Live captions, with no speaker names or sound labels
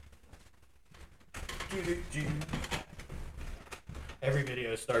Every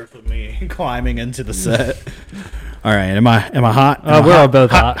video starts with me climbing into the set. All right, am I hot? We're all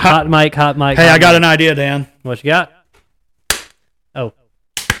both hot. Hot mic. Hey, I got an idea, Dan. What you got? Oh,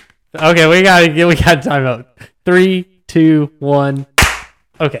 okay. We got time out. 3, 2, 1.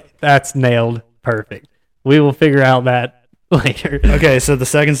 Okay, that's nailed. Perfect. We will figure out that later. Okay, so the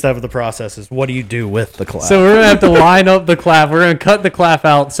second step of the process is what do you do with the clap? So we're going to have to line up the clap. We're going to cut the clap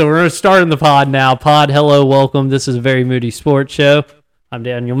out. So we're going to start in the pod now. Pod, hello, welcome. This is a Very Moody Sports Show. I'm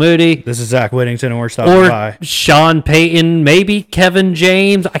Daniel Moody. This is Zach Whittington, and we're stopping by. Or Sean Payton, maybe Kevin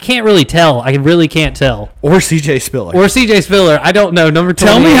James. I can't really tell. I really can't tell. Or CJ Spiller. I don't know. Number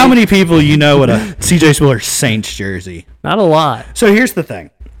 28. Tell me how many people you know with a CJ Spiller Saints jersey. Not a lot. So here's the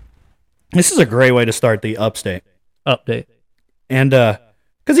thing. This is a great way to start the Upstate. Update. And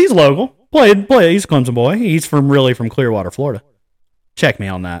because he's local. He's a Clemson boy. He's from Clearwater, Florida. Check me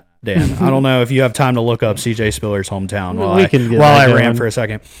on that, Dan. I don't know if you have time to look up CJ Spiller's hometown while I ran for a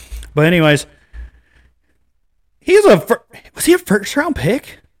second. But anyways, was he a first-round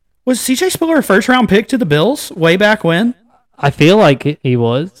pick? Was CJ Spiller a first-round pick to the Bills way back when? I feel like he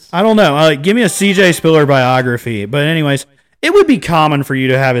was. I don't know. Give me a CJ Spiller biography. But anyways, it would be common for you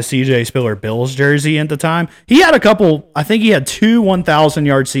to have a CJ Spiller Bills jersey at the time. He had I think he had 2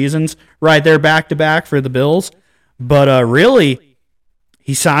 1,000-yard seasons right there back-to-back for the Bills. But really,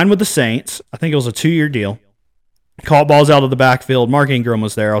 he signed with the Saints. I think it was a 2-year deal. Caught balls out of the backfield. Mark Ingram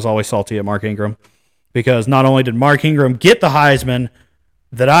was there. I was always salty at Mark Ingram because not only did Mark Ingram get the Heisman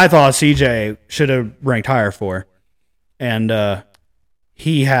that I thought CJ should have ranked higher for, and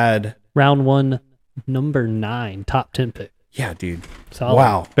he had... Round 1, number 9, top 10 pick. Yeah, dude. Solid.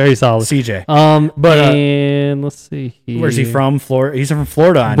 Wow. Very solid. CJ. And let's see here. Where's he from? Florida. He's from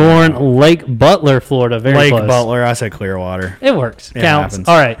Florida. Born Lake Butler, Florida. Very close. Lake Butler. I said Clearwater. It works. It Counts. happens.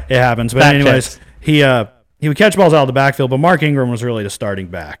 All right. It happens. But anyways, he would catch balls out of the backfield, but Mark Ingram was really the starting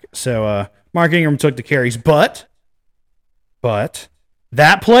back. So Mark Ingram took the carries. But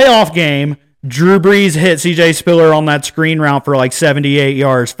that playoff game, Drew Brees hit CJ Spiller on that screen route for like 78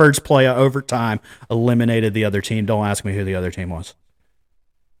 yards. First play of overtime, eliminated the other team. Don't ask me who the other team was.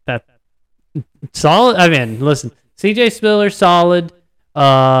 That solid. I mean, listen, CJ Spiller, solid.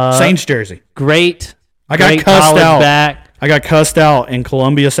 Saints jersey, great. I got cussed out. Back. I got cussed out in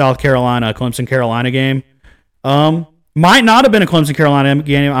Columbia, South Carolina, Clemson Carolina game. Might not have been a Clemson Carolina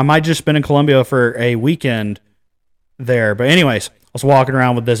game. I might just been in Columbia for a weekend there. But anyways, I was walking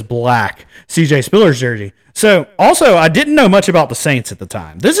around with this black CJ Spiller's jersey. So, also, I didn't know much about the Saints at the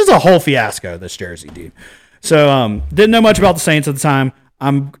time. This is a whole fiasco, this jersey, dude. So, didn't know much about the Saints at the time.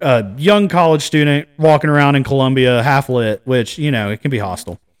 I'm a young college student walking around in Columbia, half lit, which, it can be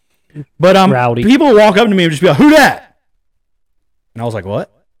hostile. But rowdy. People walk up to me and just be like, who dat? And I was like,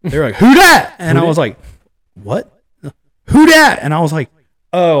 what? They were like, who dat? And I was like, what? Who dat? And I was like,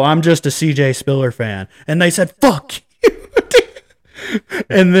 oh, I'm just a CJ Spiller fan. And they said, fuck you.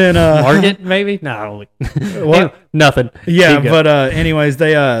 And then Market maybe no what nothing but anyways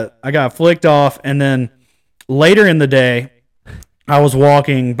I got flicked off, and then later in the day I was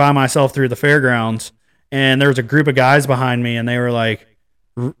walking by myself through the fairgrounds, and there was a group of guys behind me, and they were like,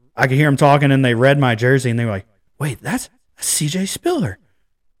 I could hear them talking, and they read my jersey, and they were like, wait, that's CJ Spiller,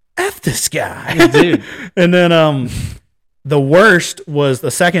 F this guy. Dude. And then the worst was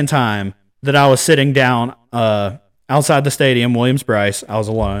the second time that I was sitting down outside the stadium, Williams-Brice. I was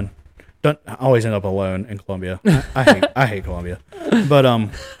alone. I always end up alone in Columbia. I hate Columbia. But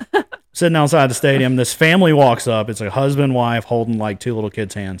sitting outside the stadium, this family walks up. It's a husband, wife holding like 2 little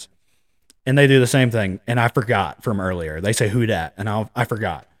kids' hands. And they do the same thing. And I forgot from earlier. They say, who dat? And I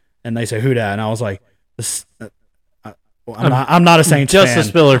forgot. And they say, who dat? And I was like, I'm not a Saints fan. Just a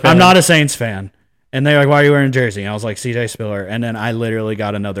Spiller fan. I'm not a Saints fan. And they're like, why are you wearing a jersey? And I was like, CJ Spiller. And then I literally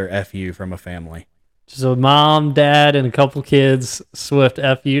got another FU from a family. So mom, dad, and a couple kids swift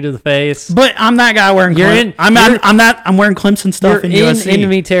FU to the face. But I'm that guy wearing I'm wearing Clemson stuff in USC.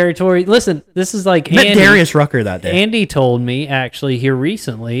 Enemy territory. Listen, this is like Met Darius Rucker that day. Andy told me actually here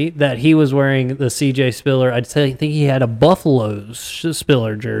recently that he was wearing the CJ Spiller. I think he had a Buffalo's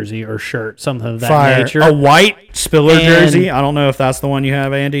Spiller jersey or shirt, something of that nature. A white Spiller jersey. I don't know if that's the one you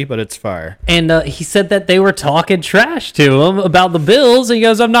have, Andy, but it's fire. And he said that they were talking trash to him about the Bills. He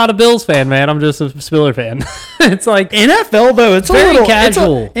goes, I'm not a Bills fan, man. I'm just a Spiller fan. It's like NFL though. It's very a little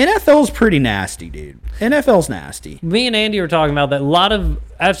casual. NFL's pretty nasty, dude. NFL's nasty. Me and Andy were talking about that. A lot of,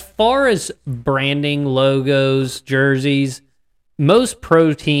 as far as branding, logos, jerseys, most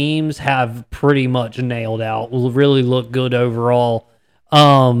pro teams have pretty much nailed out. Will really look good overall.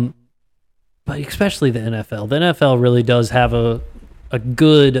 But especially the NFL. The NFL really does have a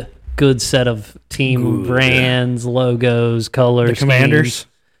good good set of team brands, logos, colors. The Commanders.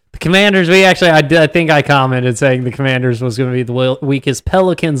 Schemes. The Commanders, I think I commented saying the Commanders was going to be the weakest.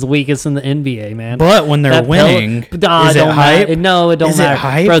 Pelicans, weakest in the NBA, man. But when they're winning, is it hype? No, it don't matter.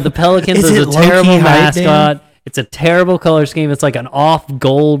 Hype? Bro, the Pelicans is a terrible mascot. It's a terrible color scheme. It's like an off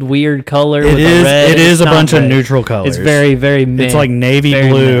gold weird color. It is a bunch of neutral colors. It's very, very mid. It's like navy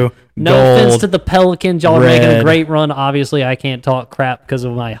blue, gold. No offense to the Pelicans. Y'all are making a great run. Obviously, I can't talk crap because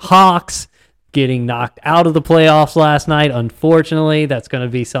of my Hawks getting knocked out of the playoffs last night. Unfortunately, that's going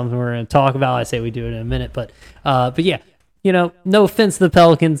to be something we're going to talk about. I say we do it in a minute, but yeah, no offense to the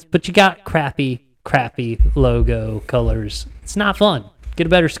Pelicans, but you got crappy logo colors. It's not fun. Get a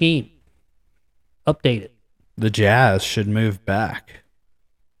better scheme. Update it. The Jazz should move back.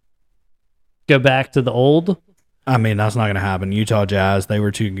 Go back to the old? I mean, that's not going to happen. Utah Jazz, they were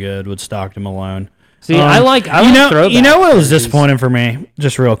too good with Stockton Malone. See, I like throwback. You know what was disappointing for me,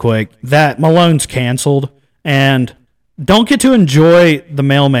 just real quick? That Malone's canceled, and don't get to enjoy the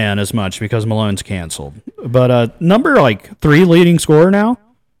mailman as much because Malone's canceled. But number 3 leading scorer now.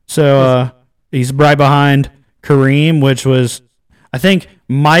 So he's right behind Kareem, which was, I think,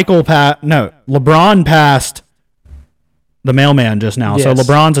 LeBron passed the mailman just now. Yes. So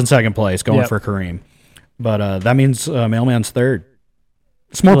LeBron's in second place going for Kareem. But that means mailman's third.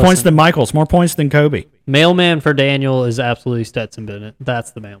 It's more points than Michael. It's more points than Kobe. Mailman for Daniel is absolutely Stetson Bennett.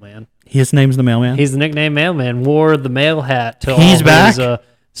 That's the mailman. His name's the mailman? He's the nickname mailman. Wore the mail hat to He's back?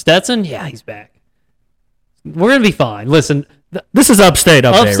 Stetson? Yeah, he's back. We're going to be fine. Listen. This is Upstate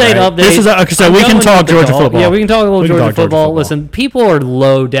Update, Upstate right? Update. This is so we can talk Georgia football. Yeah, we can talk a little Georgia football. Listen, people are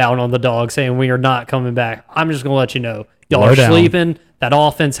low down on the dog saying we are not coming back. I'm just going to let you know. Y'all are sleeping. That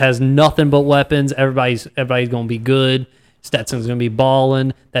offense has nothing but weapons. Everybody's going to be good. Stetson's going to be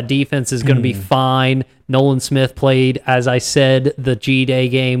balling. That defense is going to be fine. Nolan Smith played, as I said, the G-Day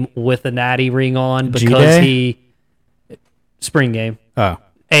game with a natty ring on because spring game. Oh.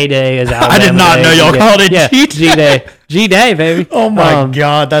 A-Day is Alabama. I did not know y'all called it G-Day. G-Day, baby. Oh, my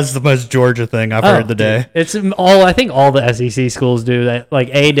God. That's the most Georgia thing I've heard today. It's I think all the SEC schools do that, like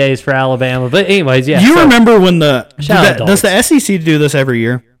A-Days for Alabama. But anyways, yeah. You remember when does the SEC do this every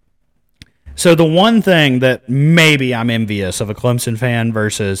year? So the one thing that maybe I'm envious of a Clemson fan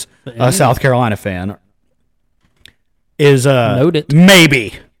versus a South Carolina fan is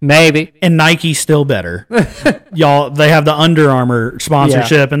maybe. And Nike's still better. Y'all, they have the Under Armour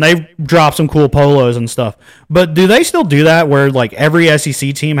sponsorship, and they've dropped some cool polos and stuff. But do they still do that where every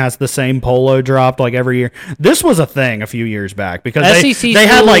SEC team has the same polo dropped every year? This was a thing a few years back because they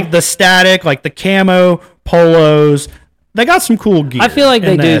had the static, the camo polos. They got some cool gear. I feel like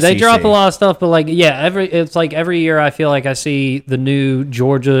they do. They drop a lot of stuff, but every year I feel like I see the new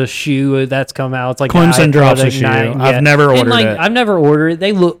Georgia shoe that's come out. It's like Clemson drops a shoe. I've never ordered it. I've never ordered it.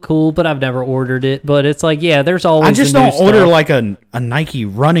 They look cool, but I've never ordered it. But it's there's always. I just don't order a Nike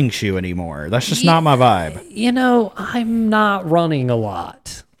running shoe anymore. That's just not my vibe. I'm not running a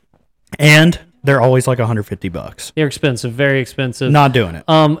lot. And they're always $150. They're expensive, very expensive. Not doing it.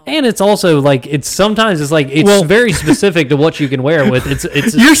 And it's also it's very specific to what you can wear with.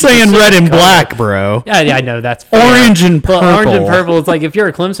 It's You're saying red and black, bro. Yeah, I know that's fair. Orange and purple. Orange and purple. It's if you're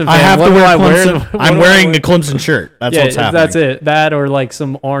a Clemson fan, I have to wear Clemson. I'm wearing a Clemson shirt. That's what's happening. That's it. That or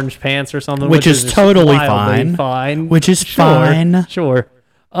some orange pants or something, which is totally fine. Which is fine. Sure.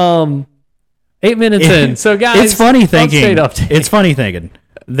 8 minutes in. So guys, it's funny thinking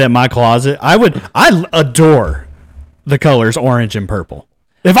that my closet, I adore the colors orange and purple.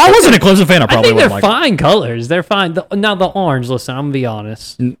 If I wasn't a Clemson fan, I probably wouldn't like them. They're fine colors. They're fine. Now the orange, listen, I'm gonna be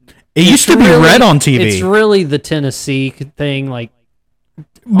honest. It used to be red on TV. It's really the Tennessee thing, but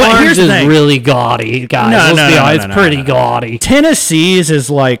orange here's the thing. Really gaudy, guys. It's pretty gaudy. Tennessee's is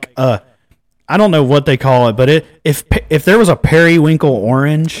I don't know what they call it, but if there was a periwinkle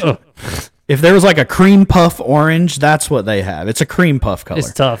orange. If there was a cream puff orange, that's what they have. It's a cream puff color.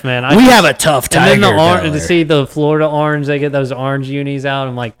 It's tough, man. We have a tough tiger color. To see the Florida orange, they get those orange unis out.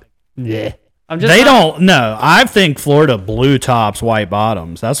 I'm like, yeah. Don't know. I think Florida blue tops, white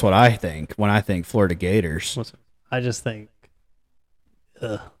bottoms. That's what I think when I think Florida Gators. I just think,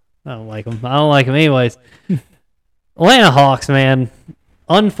 I don't like them. I don't like them anyways. Atlanta Hawks, man.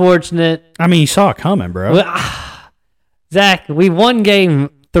 Unfortunate. I mean, you saw it coming, bro. Zach, we won game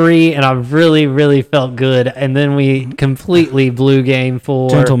 3, and I really, really felt good. And then we completely blew game 4.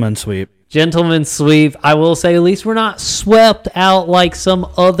 Gentleman sweep. I will say, at least we're not swept out like some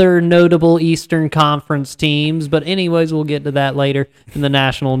other notable Eastern Conference teams. But anyways, we'll get to that later in the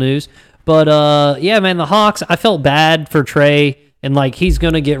national news. But, yeah, man, the Hawks, I felt bad for Trey and like he's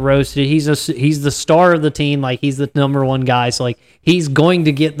gonna get roasted. He's the star of the team, like he's the number one guy, so like he's going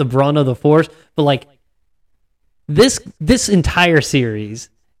to get the brunt of the force. But like this entire series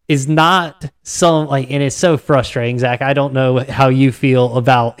is not some like, and it's so frustrating, Zach. I don't know how you feel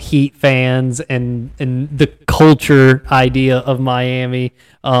about Heat fans and the culture idea of Miami.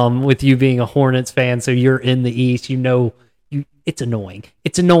 With you being a Hornets fan, so you're in the East, it's annoying.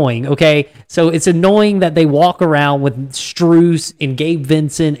 It's annoying, okay? So it's annoying that they walk around with Strus and Gabe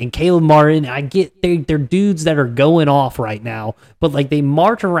Vincent and Caleb Martin. I get they're dudes that are going off right now, but like they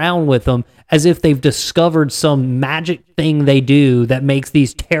march around with them as if they've discovered some magic thing they do that makes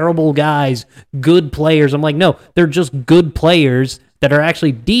these terrible guys good players. I'm like, no, they're just good players that are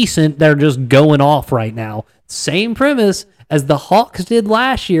actually decent that are just going off right now. Same premise as the Hawks did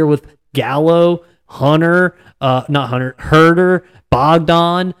last year with Gallo, Herder,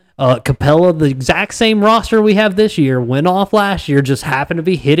 Bogdan, Capella, the exact same roster we have this year, went off last year, just happened to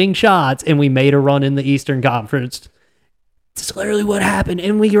be hitting shots, and we made a run in the Eastern Conference. It's literally what happened,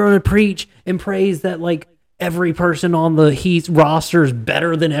 and we are going to preach and praise that like every person on the Heat roster is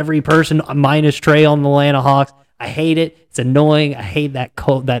better than every person minus Trey on the Atlanta Hawks. I hate it. It's annoying. I hate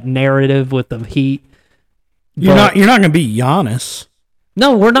that narrative with the Heat. You're not going to beat Giannis.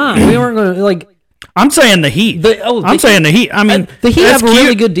 No, we're not. We weren't going to like. I'm saying the Heat. I'm saying the Heat. I mean, the Heat have a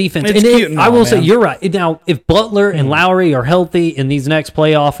really good defense. It's cute I will say you're right. Now, if Butler and Lowry are healthy in these next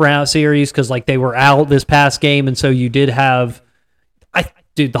playoff round series, because like they were out this past game, and so you did have,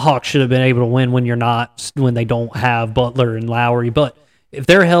 the Hawks should have been able to win when they don't have Butler and Lowry. But if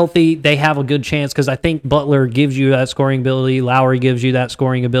they're healthy, they have a good chance because I think Butler gives you that scoring ability, Lowry gives you that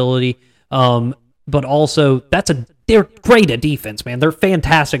scoring ability. But also, they're great at defense, man. They're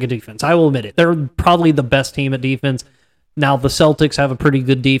fantastic at defense. I will admit it. They're probably the best team at defense. Now, the Celtics have a pretty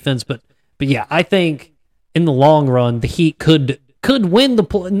good defense, but yeah, I think in the long run, the Heat could win the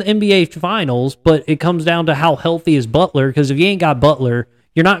NBA Finals, but it comes down to how healthy is Butler, because if you ain't got Butler,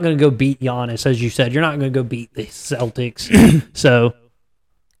 you're not going to go beat Giannis, as you said. You're not going to go beat the Celtics. So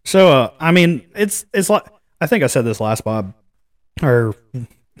I mean, it's like, I think I said this last pod, or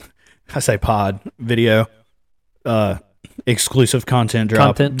I say pod, video, exclusive content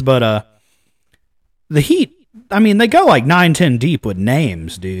drop. But the Heat, I mean, they go like 9-10 deep with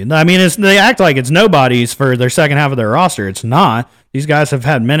names, dude. I mean, they act like it's nobody's for their second half of their roster. It's not. These guys have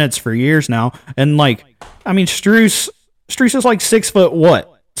had minutes for years now. And like, I mean, Strus is like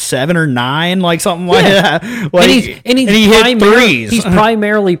 7 or 9, like something like that. Like, and he hit threes. He's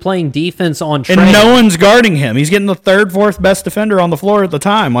primarily playing defense on Trey. And no one's guarding him. He's getting the third, fourth best defender on the floor at the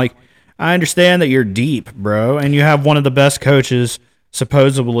time. Like, I understand that you're deep, bro, and you have one of the best coaches,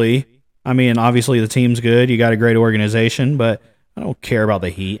 supposedly. I mean, obviously the team's good. You got a great organization, but I don't care about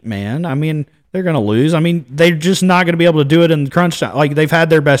the Heat, man. I mean, they're going to lose. I mean, they're just not going to be able to do it in crunch time. Like, they've had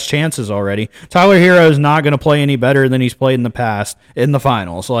their best chances already. Tyler Hero is not going to play any better than he's played in the past in the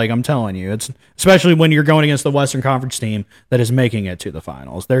finals. Like, I'm telling you, it's especially when you're going against the Western Conference team that is making it to the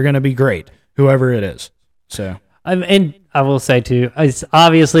finals. They're going to be great, whoever it is. So, and I will say too, it's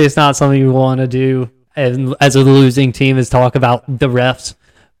not something you want to do as a losing team is talk about the refs.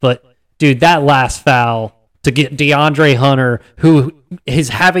 But dude, that last foul to get DeAndre Hunter, who is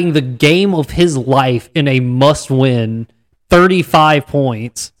having the game of his life in a must-win, 35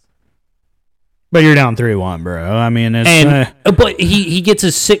 points. But you're down 3-1, bro. I mean, it's... but he gets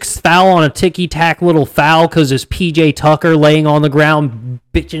his sixth foul on a ticky-tack little foul because it's P.J. Tucker laying on the ground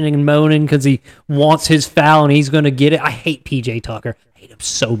bitching and moaning because he wants his foul and he's going to get it. I hate P.J. Tucker. I hate him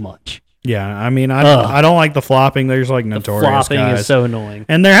so much. Yeah, I mean, I don't like the flopping. There's like notorious guys. The flopping is so annoying.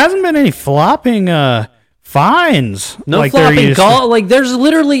 And there hasn't been any flopping fines. No like flopping call. Like, there's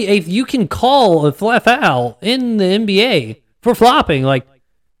literally you can call a flat foul in the NBA for flopping. Like,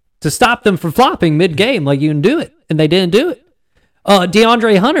 to stop them from flopping mid-game, like, you can do it, and they didn't do it.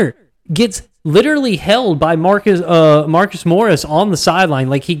 DeAndre Hunter gets literally held by Marcus Morris on the sideline.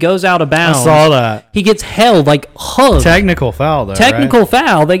 Like, he goes out of bounds. I saw that. He gets held, like, hugged. Technical foul, though, Technical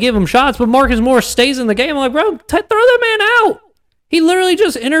foul. They give him shots, but Marcus Morris stays in the game. I'm like, bro, throw that man out. He literally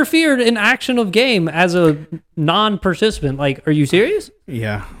just interfered in action of game as a non-participant. Like, are you serious?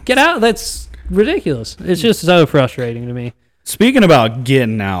 Yeah. Get out. That's ridiculous. It's just so frustrating to me. Speaking about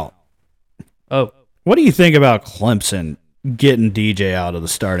getting out, what do you think about Clemson getting DJ out of the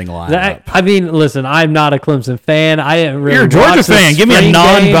starting lineup? I mean, listen, I'm not a Clemson fan. I didn't really. You're a Georgia fan. Give me a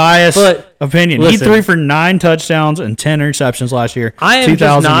non-biased. But opinion. Listen, he threw for 9 touchdowns and 10 interceptions last year. I am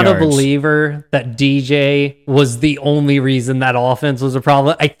just not yards. a believer that DJ was the only reason that offense was a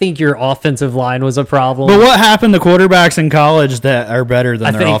problem. I think your offensive line was a problem. But what happened to quarterbacks in college that are better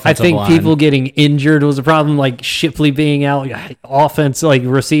than their offensive line? I think people getting injured was a problem, like Shipley being out. Offense, like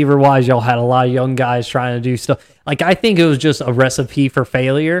receiver-wise, y'all had a lot of young guys trying to do stuff. Like, I think it was just a recipe for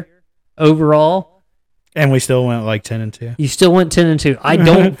failure overall. And we still went like 10-2. You still went 10-2. I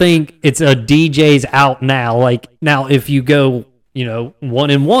don't think it's a DJ's out now. Like, now if you go,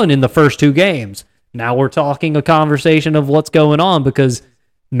 1-1 in the first 2 games, now we're talking a conversation of what's going on because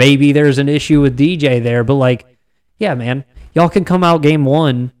maybe there's an issue with DJ there. But like, yeah, man, y'all can come out game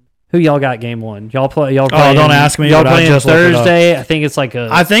 1. Who y'all got game 1? Y'all play. Don't ask me. Y'all but playing I just Thursday. I think it's like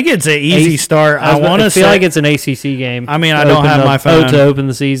I think it's an easy start. I want to feel like it's an ACC game. I mean, I don't have my phone to open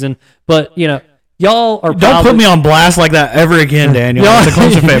the season, but y'all are don't put me on blast like that ever again, Daniel. As a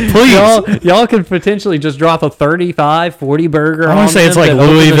Clemson fan, please. Y'all can potentially just drop a 35-40 burger. I want to say it's like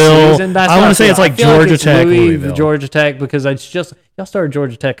Louisville. I want to say it's like Georgia Tech, Louisville. Georgia Tech, because it's just y'all started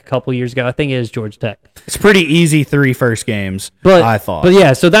Georgia Tech a couple years ago. I think it is Georgia Tech. It's pretty easy 3 first games, I thought. But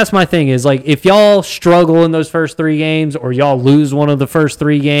yeah, so that's my thing is like if y'all struggle in those first 3 games or y'all lose one of the first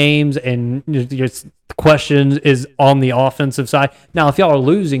 3 games and the question is on the offensive side. Now, if y'all are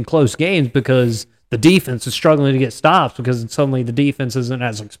losing close games because the defense is struggling to get stops because suddenly the defense isn't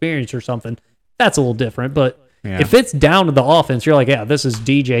as experienced or something, that's a little different. But if it's down to the offense, you're like, yeah, this is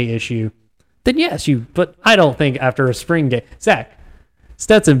DJ issue, then yes, but I don't think after a spring game, Zach,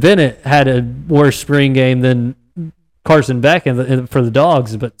 Stetson Bennett had a worse spring game than Carson Beck for the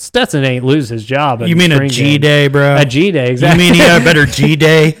Dogs, but Stetson ain't lose his job. You mean a G-Day, bro? A G-Day, exactly. You mean he had a better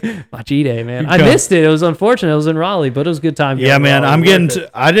G-Day? My G-Day, man. I missed it. It was unfortunate. It was in Raleigh, but it was a good time. Yeah, man. I'm getting to,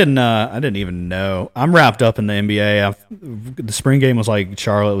 I didn't even know. I'm wrapped up in the NBA. The spring game was like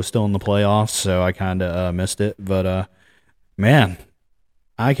Charlotte was still in the playoffs, so I kind of missed it. But, man,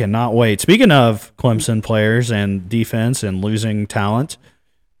 I cannot wait. Speaking of Clemson players and defense and losing talent,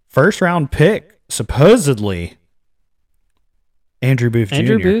 first-round pick, supposedly, Andrew Booth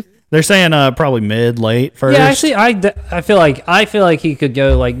Jr. Booth? They're saying probably late first. Yeah, actually, I feel like he could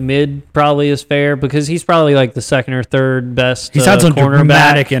go like mid. Probably is fair because he's probably like the second or third best. He's had some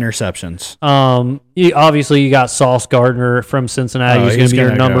dramatic cornerback. interceptions. Obviously you got Sauce Gardner from Cincinnati. He's going to be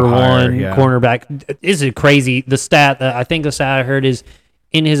your number one cornerback. Is it crazy? The stat I heard is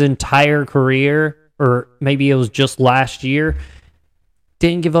in his entire career, or maybe it was just last year,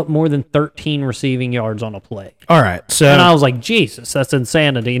 didn't give up more than 13 receiving yards on a play. All right. And I was like, Jesus, that's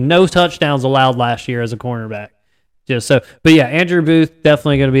insanity. No touchdowns allowed last year as a cornerback. But yeah, Andrew Booth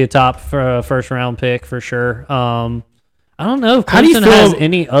definitely going to be a top first round pick for sure. I don't know if Clemson has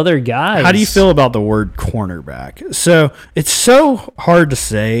any other guys. How do you feel about the word cornerback? So it's so hard to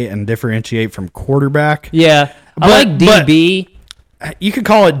say and differentiate from quarterback. Yeah. I like DB. You could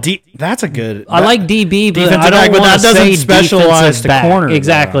call it D. That's a good. I like DB, but I don't want to say specialize to corner.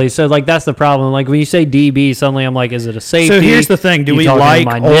 Exactly. So like that's the problem. Like when you say DB, suddenly I'm like, is it a safety? So here's the thing: do we like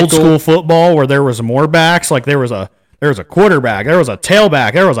old school football where there was more backs? Like there was a quarterback, there was a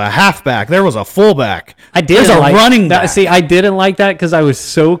tailback, there was a halfback, there was a fullback. There's a running back. See, I didn't like that because I was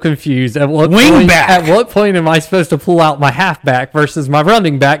so confused. At what point am I supposed to pull out my halfback versus my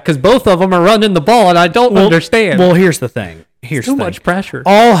running back? Because both of them are running the ball, and I don't understand. Well, here's the thing. Here's too much pressure.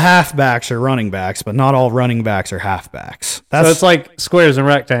 All halfbacks are running backs, but not all running backs are halfbacks. So it's like squares and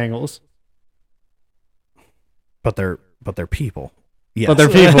rectangles. But they're people. Yes. But they're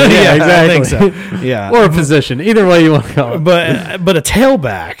people. Yeah, exactly. I think so. Yeah. Or a position. Either way you want to call it. But a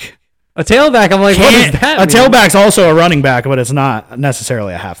tailback. A tailback, I'm like, what does that mean? A tailback's also a running back, but it's not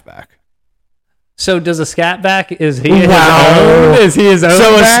necessarily a halfback. So does a scat back, is he his own? Is he his own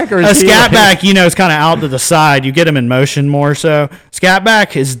back? Or a scat back, is kind of out to the side. You get him in motion more so. Scat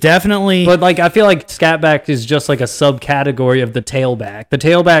back is definitely... But like I feel like scat back is just like a subcategory of the tailback. The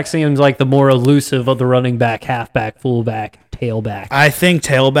tailback seems like the more elusive of the running back, halfback, fullback, tailback. I think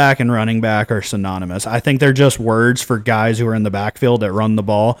tailback and running back are synonymous. I think they're just words for guys who are in the backfield that run the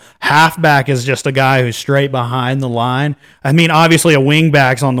ball. Halfback is just a guy who's straight behind the line. I mean, obviously a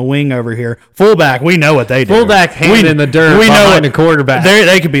wingback's on the wing over here. Fullback, we know what they do. Fullback hand in the dirt behind a quarterback.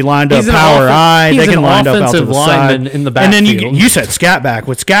 They could be lined up power eye. They can line up out to the side. In the backfield. And then you said scat back.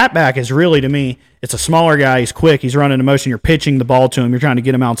 What scat back is really, to me, it's a smaller guy. He's quick. He's running in motion. You're pitching the ball to him. You're trying to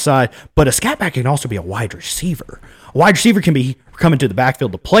get him outside. But a scat back can also be a wide receiver. A wide receiver can be coming to the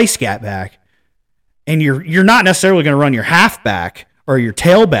backfield to play scat back, and you're not necessarily going to run your halfback or your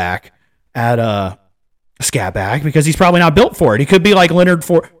tailback at a scat back because he's probably not built for it. He could be like Leonard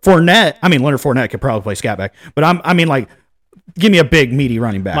Fournette. I mean, Leonard Fournette could probably play scat back, but I mean like give me a big meaty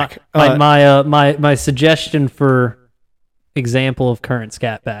running back. My suggestion for example of current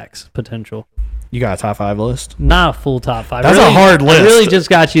scat backs potential. You got a top 5 list? Not a full top 5. That's a hard list. I really just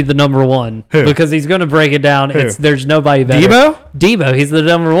got you the number 1. Who? Because he's going to break it down. There's nobody better. Debo, he's the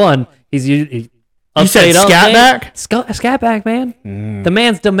number 1. You said scat back? Scat back, man. The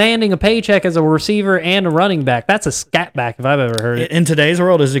man's demanding a paycheck as a receiver and a running back. That's a scat back if I've ever heard it. In today's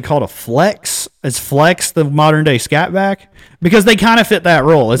world, is it called a flex? Is flex the modern day scat back? Because they kind of fit that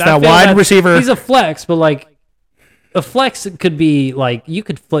role. It's that wide receiver. He's a flex, but like a flex could be like you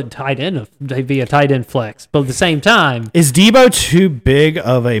could flip tight end be a tight end flex, but at the same time, is Debo too big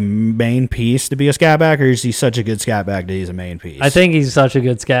of a main piece to be a scat back, or is he such a good scat back that he's a main piece? I think he's such a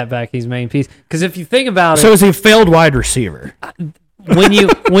good scat back. He's main piece because if you think about it, so is he a failed wide receiver? When you're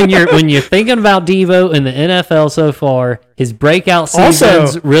thinking about Debo in the NFL so far, his breakout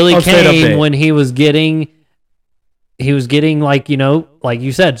seasons really came when he was getting like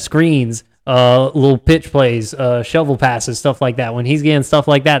you said, screens. Little pitch plays, shovel passes, stuff like that. When he's getting stuff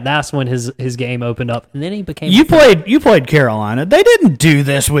like that, that's when his game opened up, and then he became. You played Carolina. They didn't do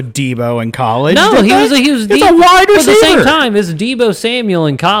this with Debo in college. No, he was a wide receiver. But at the same time, it's Debo Samuel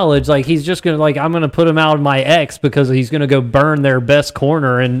in college. Like he's just gonna I'm gonna put him out of my X because he's gonna go burn their best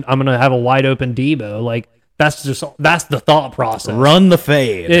corner, and I'm gonna have a wide open Debo. Like that's the thought process. Run the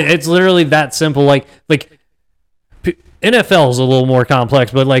fade. It's literally that simple. Like. NFL is a little more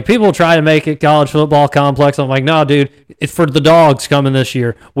complex, but like people try to make it college football complex. I'm like, no, dude, it's for the dogs coming this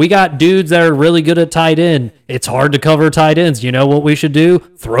year. We got dudes that are really good at tight end. It's hard to cover tight ends. You know what we should do?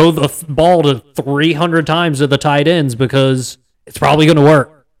 Throw the ball to 300 times to the tight ends because it's probably going to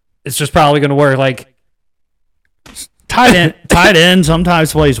work. It's just probably going to work. Like tight end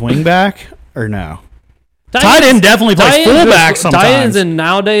sometimes plays wingback or no? Tight end definitely plays fullback sometimes. Tight ends in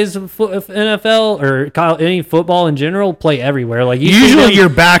nowadays NFL or any football in general play everywhere. Like usually your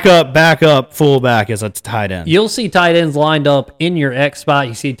backup fullback is a tight end. You'll see tight ends lined up in your X spot.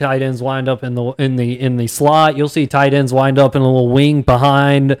 You see tight ends lined up in the slot. You'll see tight ends lined up in a little wing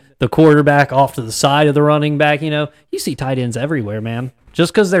behind the quarterback off to the side of the running back. You see tight ends everywhere, man.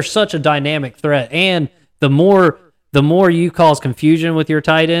 Just because they're such a dynamic threat, and the more you cause confusion with your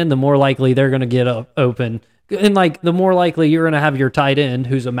tight end, the more likely they're going to get open. And like the more likely you're going to have your tight end,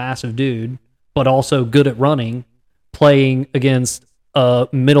 who's a massive dude, but also good at running, playing against a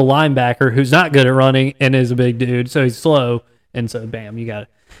middle linebacker who's not good at running and is a big dude, so he's slow. And so, bam, you got it.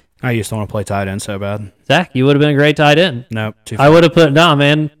 I used to want to play tight end so bad. Zach, you would have been a great tight end. Nope. I would have put,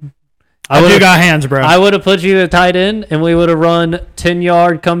 man. I do got hands, bro. I would have put you at tight end, and we would have run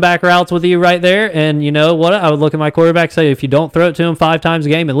 10-yard comeback routes with you right there. And you know what? I would look at my quarterback and say, if you don't throw it to him 5 times a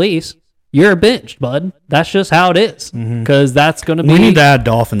game at least, you're benched, bud. That's just how it is. Because that's going to be... We need to add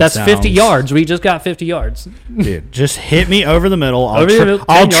Dolphins. That's 50 yards. We just got 50 yards. Dude, just hit me over the middle.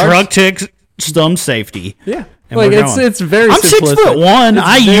 I'll truck tick some safety. Yeah. Like it's very I'm simplistic. 6'1".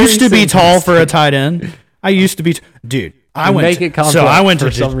 I used to be tall for a tight end. I used to be... Dude. I went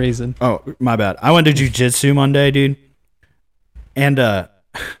to some reason. Oh, my bad. I went to jiu-jitsu Monday, dude. And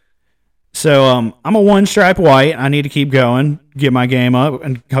so I'm a 1-stripe white. I need to keep going, get my game up,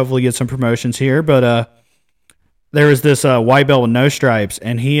 and hopefully get some promotions here. But there was this white belt with no stripes,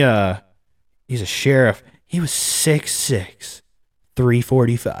 and he's a sheriff. He was 6'6",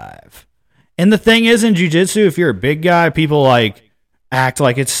 345. And the thing is, in jiu-jitsu, if you're a big guy, people act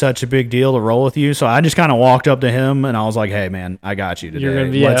like it's such a big deal to roll with you. So I just kind of walked up to him and I was like, hey, man, I got you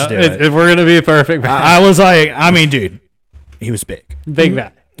today. Let's do it. If we're going to be a perfect match. I was like, dude, he was big. Big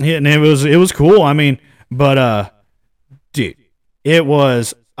guy. Yeah, and it was cool. Dude,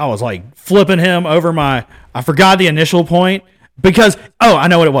 I was like flipping him over I forgot the initial point because, I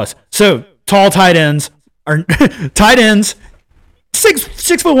know what it was. So tall tight ends are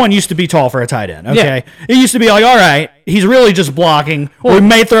 6'1" used to be tall for a tight end. Okay. Yeah. It used to be like, all right, he's really just blocking. Well, we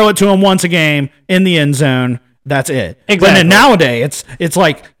may throw it to him once a game in the end zone. That's it. Exactly. But then nowadays it's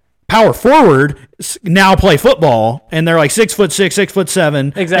like power forward now play football and they're like 6'6",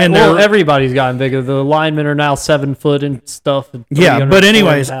 6'7". Exactly. And everybody's gotten bigger. The linemen are now 7 foot and stuff. Yeah. But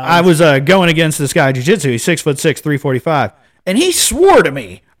anyways, I was going against this guy jiu-jitsu. He's 6'6", 345. And he swore to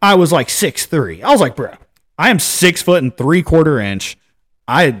me I was like 6'3". I was like, bro, I am 6 foot and 3/4 inch.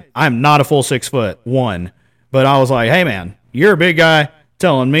 I'm not a full 6'1", but I was like, hey man, you're a big guy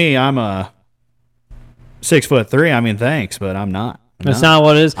telling me I'm a 6'3". I mean, thanks, but I'm not. That's not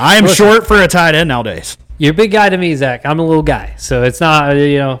what it is. I am short for a tight end nowadays. You're a big guy to me, Zach. I'm a little guy, so it's not,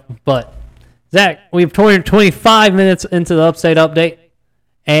 but Zach, we've 25 minutes into the Upstate update.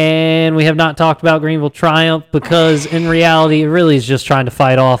 And we have not talked about Greenville Triumph because in reality, it really is just trying to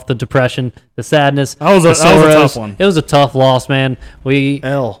fight off the depression, the sadness. That was a tough one. It was a tough loss, man. We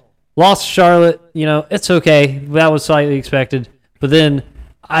lost Charlotte. It's okay. That was slightly expected. But then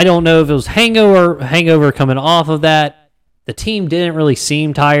I don't know if it was hangover coming off of that. The team didn't really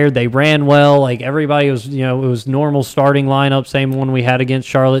seem tired. They ran well. Like everybody was, it was normal starting lineup, same one we had against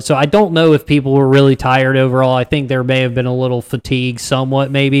Charlotte. So I don't know if people were really tired overall. I think there may have been a little fatigue somewhat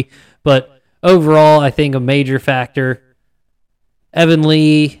maybe. But overall, I think a major factor, Evan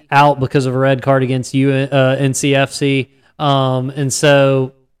Lee out because of a red card against NCFC. And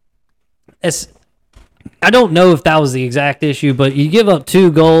so I don't know if that was the exact issue, but you give up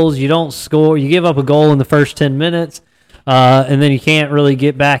 2 goals, you don't score, you give up a goal in the first 10 minutes. And then you can't really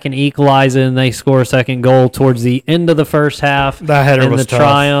get back and equalize it, and they score a second goal towards the end of the first half. That header was tough.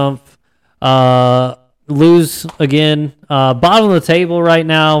 Triumph. Lose again. Bottom of the table right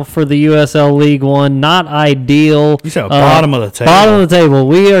now for the USL League One. Not ideal. You said bottom of the table. Bottom of the table.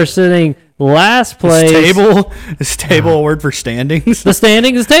 We are sitting last place. Is table a word for standings? The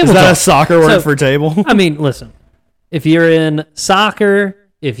standings is table. Is that a soccer word for table? I mean, listen. If you're in soccer,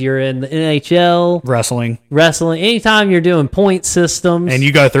 if you're in the NHL, wrestling, anytime you're doing point systems, and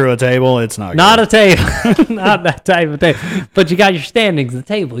you go through a table, it's not a table, not that type of table. But you got your standings, the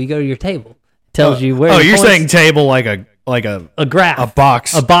table. You go to your table, it tells you where. Oh, you're saying table like a graph, a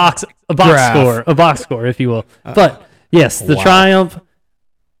box score, if you will. But yes, the Triumph,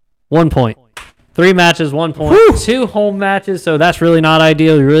 1 point. 3 matches, 1 point. Whew. 2 home matches, so that's really not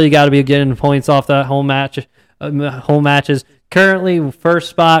ideal. You really got to be getting points off that home matches. Currently, first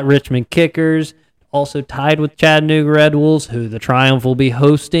spot, Richmond Kickers, also tied with Chattanooga Red Wolves, who the Triumph will be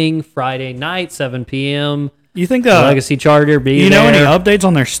hosting Friday night, 7 p.m. You think Legacy Charter be there? You know any updates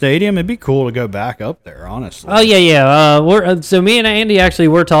on their stadium? It'd be cool to go back up there, honestly. Oh, yeah. So me and Andy actually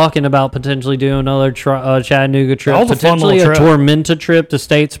were talking about potentially doing another Chattanooga trip, potentially a Tormenta trip to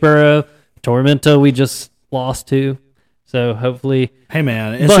Statesboro. Tormenta we just lost to. So hopefully, hey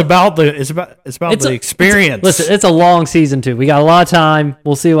man, it's about the experience. Listen, it's a long season too. We got a lot of time.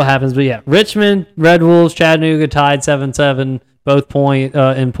 We'll see what happens. But yeah, Richmond, Red Wolves, Chattanooga tied 7-7, both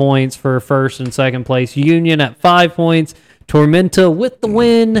in points for first and second place. Union at 5 points. Tormenta with the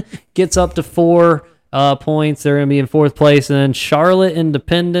win gets up to 4 points. They're going to be in 4th place, and then Charlotte,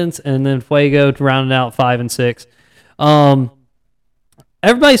 Independence, and then Fuego to round it out 5 and 6.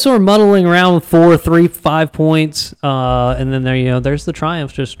 Everybody's sort of muddling around with 4, 3, 5 points, and then there's the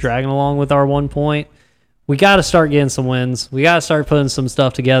Triumph just dragging along with our 1 point. We got to start getting some wins. We got to start putting some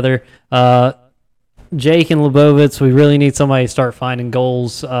stuff together. Jake and Lebovitz, we really need somebody to start finding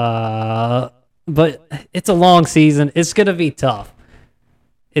goals. But it's a long season. It's going to be tough.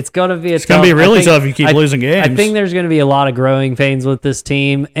 It's going to be really tough if you keep losing games. I think there's going to be a lot of growing pains with this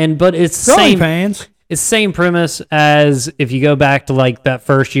team, but it's growing pains. It's the same premise as if you go back to like that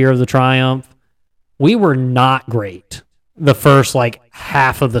first year of the Triumph. We were not great the first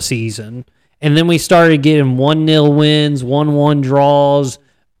half of the season. And then we started getting 1-0 wins, 1-1 draws,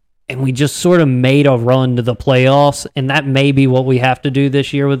 and we just sort of made a run to the playoffs. And that may be what we have to do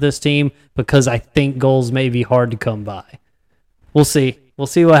this year with this team because I think goals may be hard to come by. We'll see. We'll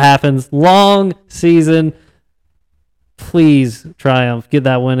see what happens. Long season. Please, Triumph, get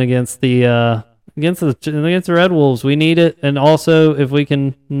that win against the Red Wolves. We need it. And also, if we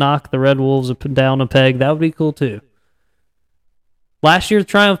can knock the Red Wolves down a peg, that would be cool too. Last year,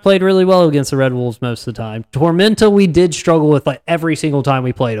 Triumph played really well against the Red Wolves most of the time. Tormenta, we did struggle with every single time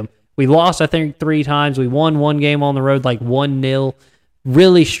we played them. We lost, I think, 3 times. We won 1 game on the road, 1-0.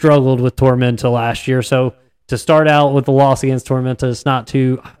 Really struggled with Tormenta last year. So to start out with the loss against Tormenta, it's not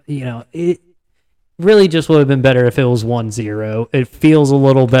too, it really just would have been better if it was 1-0. It feels a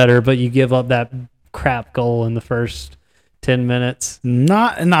little better, but you give up that crap goal in the first 10 minutes.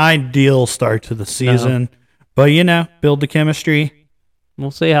 Not an ideal start to the season, but build the chemistry.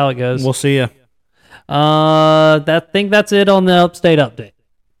 We'll see how it goes. We'll see you. I think that's it on the Upstate update.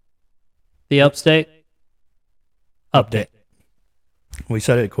 The Upstate update. We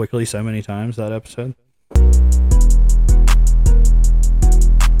said it quickly so many times that episode.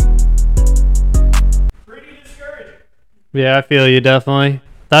 Yeah, I feel you definitely.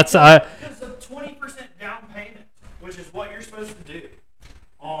 That's Because of 20% down payment, which is what you're supposed to do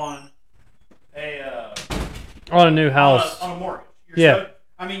on a new house on a mortgage. Yeah.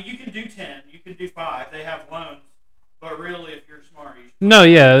 You can do 10, you can do 5. They have loans, but really, if you're smart, you no,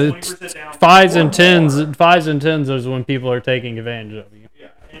 yeah, 20% down. 5s and 10s. 5s and 10s is when people are taking advantage of you. Yeah,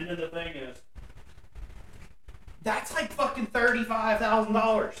 and then the thing is, That's like fucking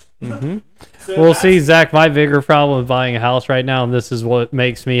 $35,000. Mm-hmm. So Well, see, Zach, my bigger problem with buying a house right now, and this is what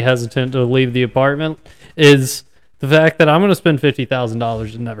makes me hesitant to leave the apartment, is the fact that I'm going to spend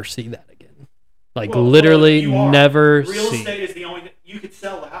 $50,000 and never see that again. Like, literally never see. Real estate is the only... You could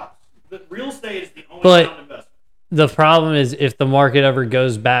sell the house. The real estate is the only sound investment. The problem is if the market ever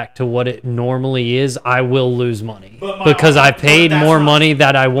goes back to what it normally is, I will lose money because I paid more money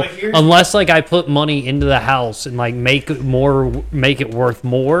that I will, unless like I put money into the house and like make it worth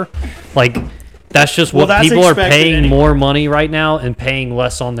more. Like that's just what people are paying more money right now and paying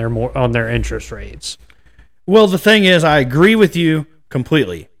less on their interest rates. Well, the thing is, I agree with you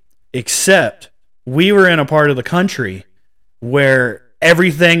completely, except we were in a part of the country where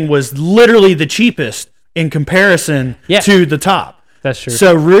everything was literally the cheapest in comparison to the top. That's true.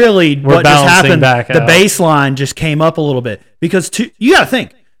 So really, what just happened, the out. baseline just came up a little bit. Because you got to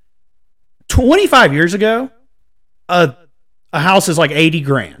think, 25 years ago, a house is like 80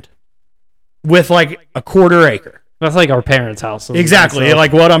 grand with like a quarter acre. That's like our parents' house. Exactly,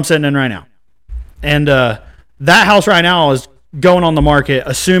 like what I'm sitting in right now. And that house right now is going on the market,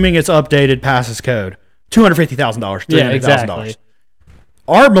 assuming it's updated, passes code, $250,000, $300,000. Yeah, exactly.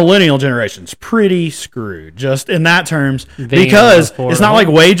 Our millennial generation's pretty screwed, just in that terms, because it's not like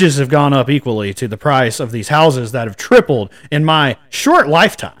wages have gone up equally to the price of these houses that have tripled in my short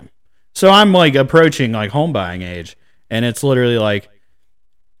lifetime. So I'm like approaching like home buying age, and it's literally like,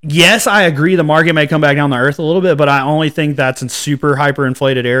 yes, I agree the market may come back down to earth a little bit, but I only think that's in super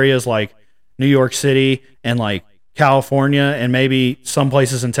hyperinflated areas like New York City and like California and maybe some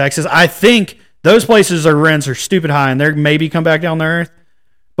places in Texas. I think those places our rents are stupid high and they're maybe come back down to earth.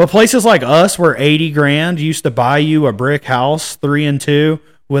 But places like us where 80 grand used to buy you a brick house, 3 and 2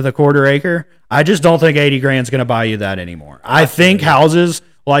 with a quarter acre, I just don't think 80 grand is going to buy you that anymore. I think houses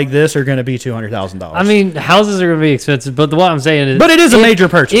like this are going to be $200,000. I mean, houses are going to be expensive, but what I'm saying is... But it is a major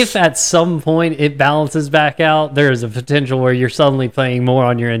purchase. If at some point it balances back out, there is a potential where you're suddenly paying more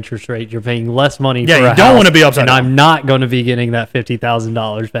on your interest rate. You're paying less money for a house. Yeah, you don't want to be upside down. And I'm not going to be getting that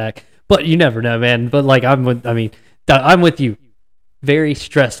 $50,000 back. But you never know, man. But like, I'm with you. Very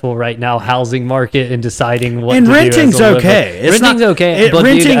stressful right now, housing market and deciding what to do. And renting's okay. Renting's okay, but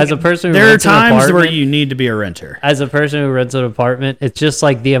renting, dude, as a person who rents an apartment... There are times where you need to be a renter. As a person who rents an apartment, it's just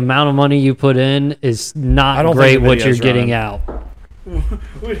like the amount of money you put in is not great what you're getting out.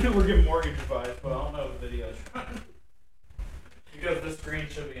 We're giving mortgage advice, but I don't know if the video's running. Because the screen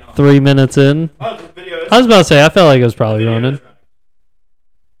should be on. 3 minutes in? Oh, the video is... I was about to say, I felt like it was probably running.